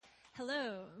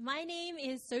Hello, my name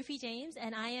is Sophie James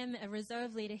and I am a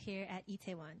reserve leader here at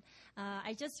Itaewon.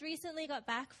 I just recently got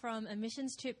back from a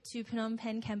missions trip to Phnom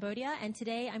Penh, Cambodia, and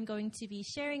today I'm going to be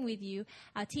sharing with you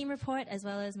our team report as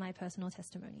well as my personal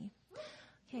testimony.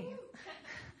 Okay.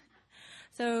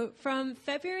 So from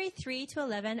February 3 to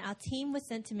 11, our team was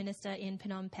sent to minister in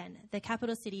Phnom Penh, the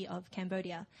capital city of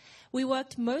Cambodia. We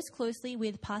worked most closely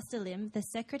with Pastor Lim, the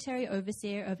Secretary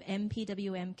Overseer of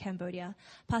MPWM Cambodia,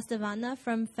 Pastor Vanna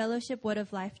from Fellowship Word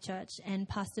of Life Church, and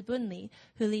Pastor Bunli,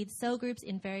 who leads cell groups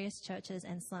in various churches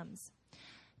and slums.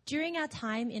 During our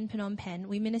time in Phnom Penh,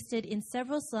 we ministered in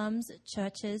several slums,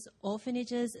 churches,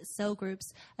 orphanages, cell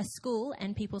groups, a school,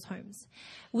 and people's homes.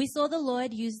 We saw the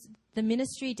Lord use the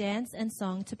ministry dance and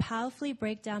song to powerfully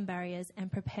break down barriers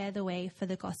and prepare the way for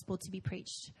the gospel to be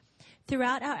preached.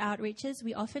 Throughout our outreaches,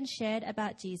 we often shared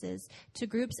about Jesus to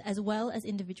groups as well as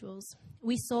individuals.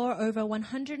 We saw over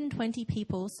 120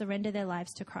 people surrender their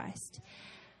lives to Christ.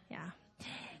 Yeah.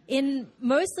 In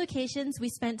most locations, we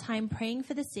spent time praying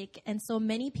for the sick and saw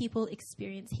many people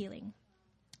experience healing.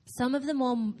 Some of the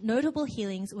more notable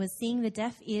healings was seeing the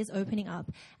deaf ears opening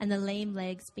up and the lame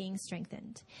legs being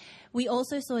strengthened. We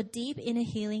also saw deep inner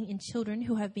healing in children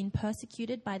who have been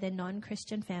persecuted by their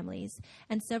non-Christian families,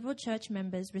 and several church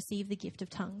members received the gift of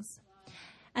tongues.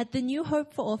 At the New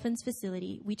Hope for Orphans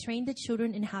facility, we trained the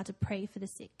children in how to pray for the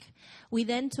sick. We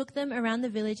then took them around the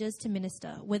villages to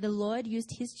minister, where the Lord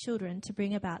used his children to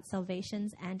bring about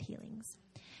salvations and healings.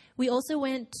 We also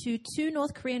went to 2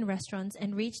 North Korean restaurants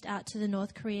and reached out to the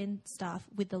North Korean staff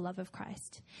with the love of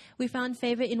Christ. We found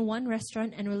favor in one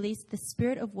restaurant and released the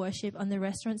spirit of worship on the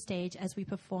restaurant stage as we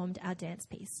performed our dance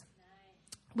piece.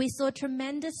 We saw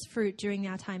tremendous fruit during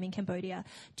our time in Cambodia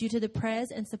due to the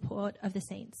prayers and support of the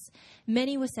saints.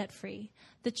 Many were set free.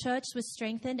 The church was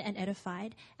strengthened and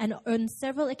edified, and on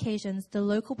several occasions, the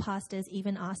local pastors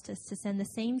even asked us to send the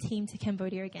same team to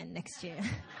Cambodia again next year.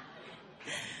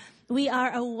 We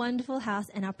are a wonderful house,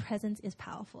 and our presence is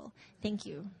powerful. Thank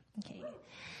you. Okay.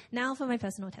 Now for my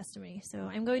personal testimony. So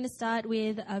I'm going to start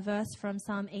with a verse from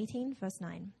Psalm 18, verse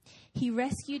 9. He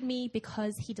rescued me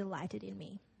because he delighted in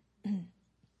me.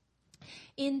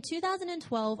 In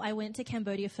 2012, I went to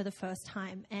Cambodia for the first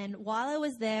time, and while I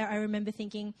was there, I remember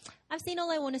thinking, I've seen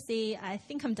all I want to see. I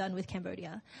think I'm done with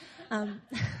Cambodia.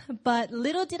 But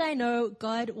little did I know,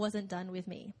 God wasn't done with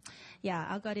me. Yeah,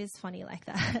 our God is funny like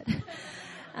that.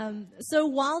 So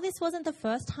while this wasn't the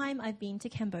first time I've been to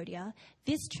Cambodia,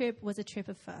 this trip was a trip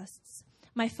of firsts.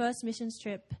 My first missions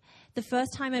trip, the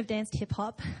first time I've danced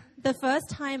hip-hop, the first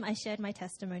time I shared my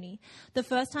testimony, the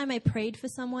first time I prayed for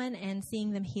someone and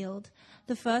seeing them healed,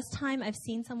 the first time I've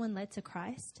seen someone led to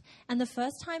Christ, and the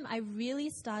first time I really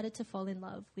started to fall in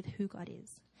love with who God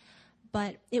is.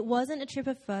 But it wasn't a trip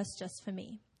of firsts just for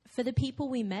me. For the people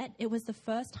we met, it was the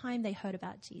first time they heard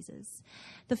about Jesus,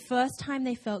 the first time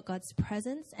they felt God's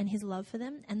presence and his love for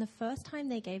them, and the first time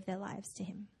they gave their lives to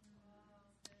him.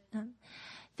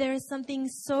 There is something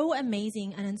so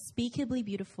amazing and unspeakably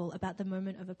beautiful about the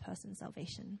moment of a person's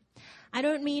salvation. I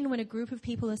don't mean when a group of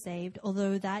people are saved,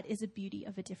 although that is a beauty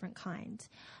of a different kind,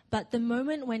 but the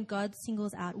moment when God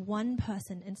singles out one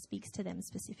person and speaks to them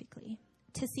specifically.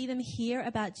 To see them hear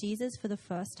about Jesus for the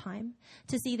first time,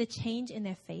 to see the change in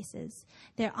their faces,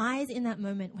 their eyes in that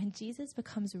moment when Jesus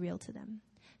becomes real to them,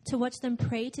 to watch them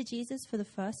pray to Jesus for the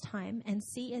first time and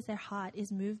see as their heart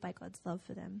is moved by God's love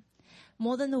for them.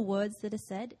 More than the words that are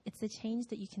said, it's the change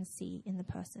that you can see in the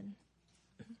person.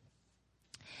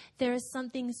 There is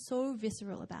something so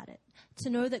visceral about it. To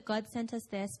know that God sent us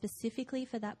there specifically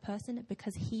for that person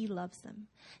because he loves them.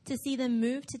 To see them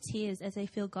move to tears as they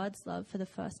feel God's love for the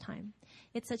first time.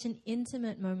 It's such an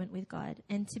intimate moment with God,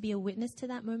 and to be a witness to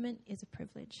that moment is a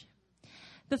privilege.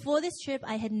 Before this trip,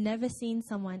 I had never seen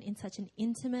someone in such an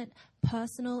intimate,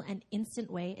 personal, and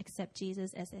instant way accept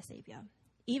Jesus as their Savior.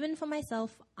 Even for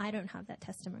myself, I don't have that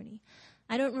testimony.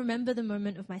 I don't remember the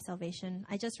moment of my salvation.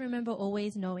 I just remember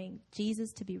always knowing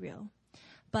Jesus to be real.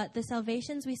 But the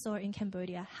salvations we saw in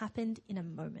Cambodia happened in a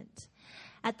moment.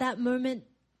 That moment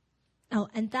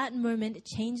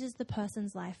changes the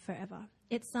person's life forever.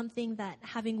 It's something that,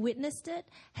 having witnessed it,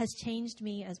 has changed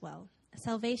me as well.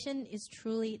 Salvation is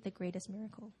truly the greatest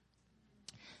miracle.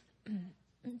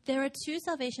 There are 2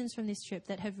 salvations from this trip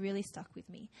that have really stuck with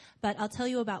me, but I'll tell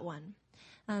you about one.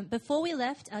 Before we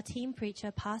left, our team preacher,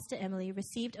 Pastor Emily,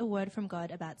 received a word from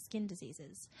God about skin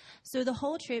diseases. So the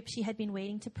whole trip, she had been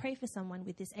waiting to pray for someone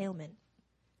with this ailment.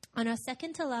 On our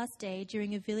second to last day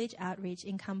during a village outreach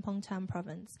in Kampong Cham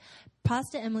province,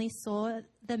 Pastor Emily saw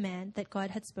the man that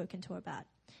God had spoken to her about,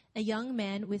 a young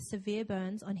man with severe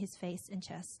burns on his face and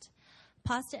chest.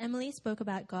 Pastor Emily spoke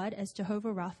about God as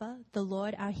Jehovah Rapha, the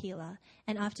Lord our healer,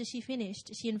 and after she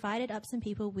finished, she invited up some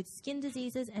people with skin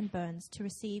diseases and burns to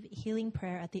receive healing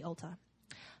prayer at the altar.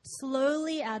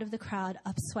 Slowly out of the crowd,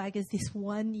 up swaggers this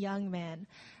one young man.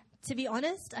 To be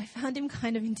honest, I found him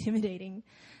kind of intimidating.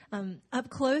 Up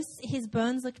close, his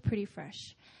burns looked pretty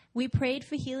fresh. We prayed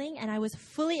for healing, and I was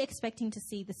fully expecting to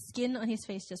see the skin on his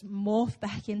face just morph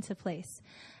back into place.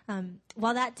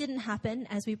 While that didn't happen,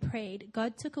 as we prayed,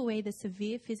 God took away the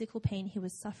severe physical pain he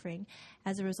was suffering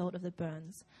as a result of the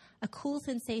burns. A cool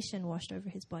sensation washed over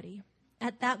his body.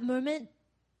 At that moment,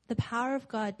 the power of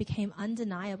God became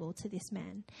undeniable to this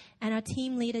man, and our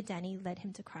team leader, Danny, led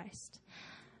him to Christ.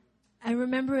 I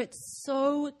remember it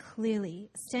so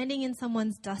clearly, standing in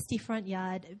someone's dusty front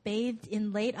yard, bathed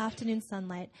in late afternoon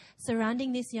sunlight,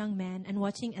 surrounding this young man and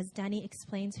watching as Danny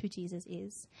explains who Jesus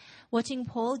is. Watching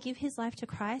Paul give his life to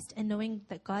Christ and knowing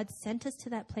that God sent us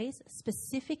to that place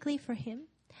specifically for him.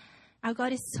 Our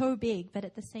God is so big, but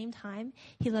at the same time,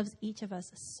 he loves each of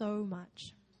us so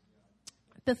much.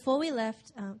 Before we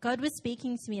left, God was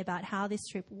speaking to me about how this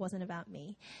trip wasn't about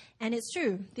me. And it's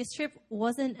true, this trip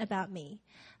wasn't about me.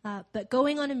 But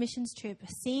going on a missions trip,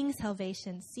 seeing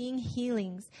salvation, seeing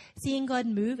healings, seeing God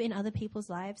move in other people's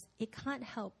lives, it can't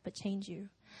help but change you.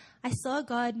 I saw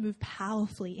God move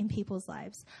powerfully in people's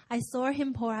lives. I saw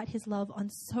him pour out his love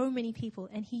on so many people,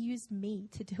 and he used me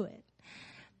to do it.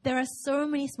 There are so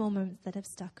many small moments that have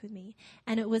stuck with me.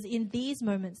 And it was in these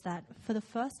moments that, for the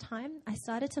first time, I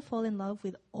started to fall in love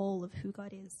with all of who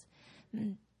God is.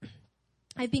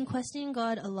 I've been questioning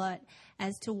God a lot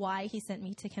as to why he sent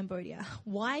me to Cambodia,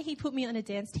 why he put me on a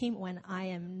dance team when I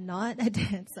am not a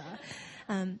dancer.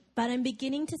 But I'm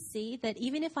beginning to see that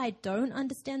even if I don't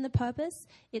understand the purpose,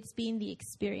 it's been the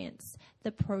experience,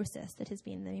 the process that has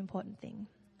been the important thing.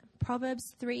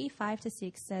 Proverbs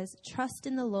 3:5-6 says, "Trust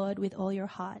in the Lord with all your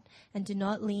heart and do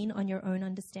not lean on your own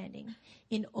understanding.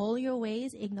 In all your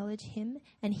ways acknowledge him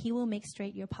and he will make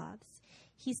straight your paths."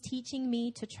 He's teaching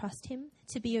me to trust him,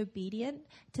 to be obedient,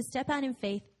 to step out in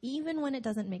faith even when it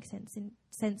doesn't make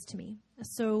sense to me.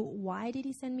 So why did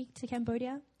he send me to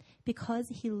Cambodia? Because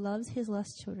he loves his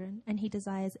lost children and he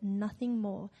desires nothing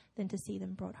more than to see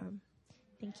them brought home.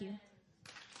 Thank you.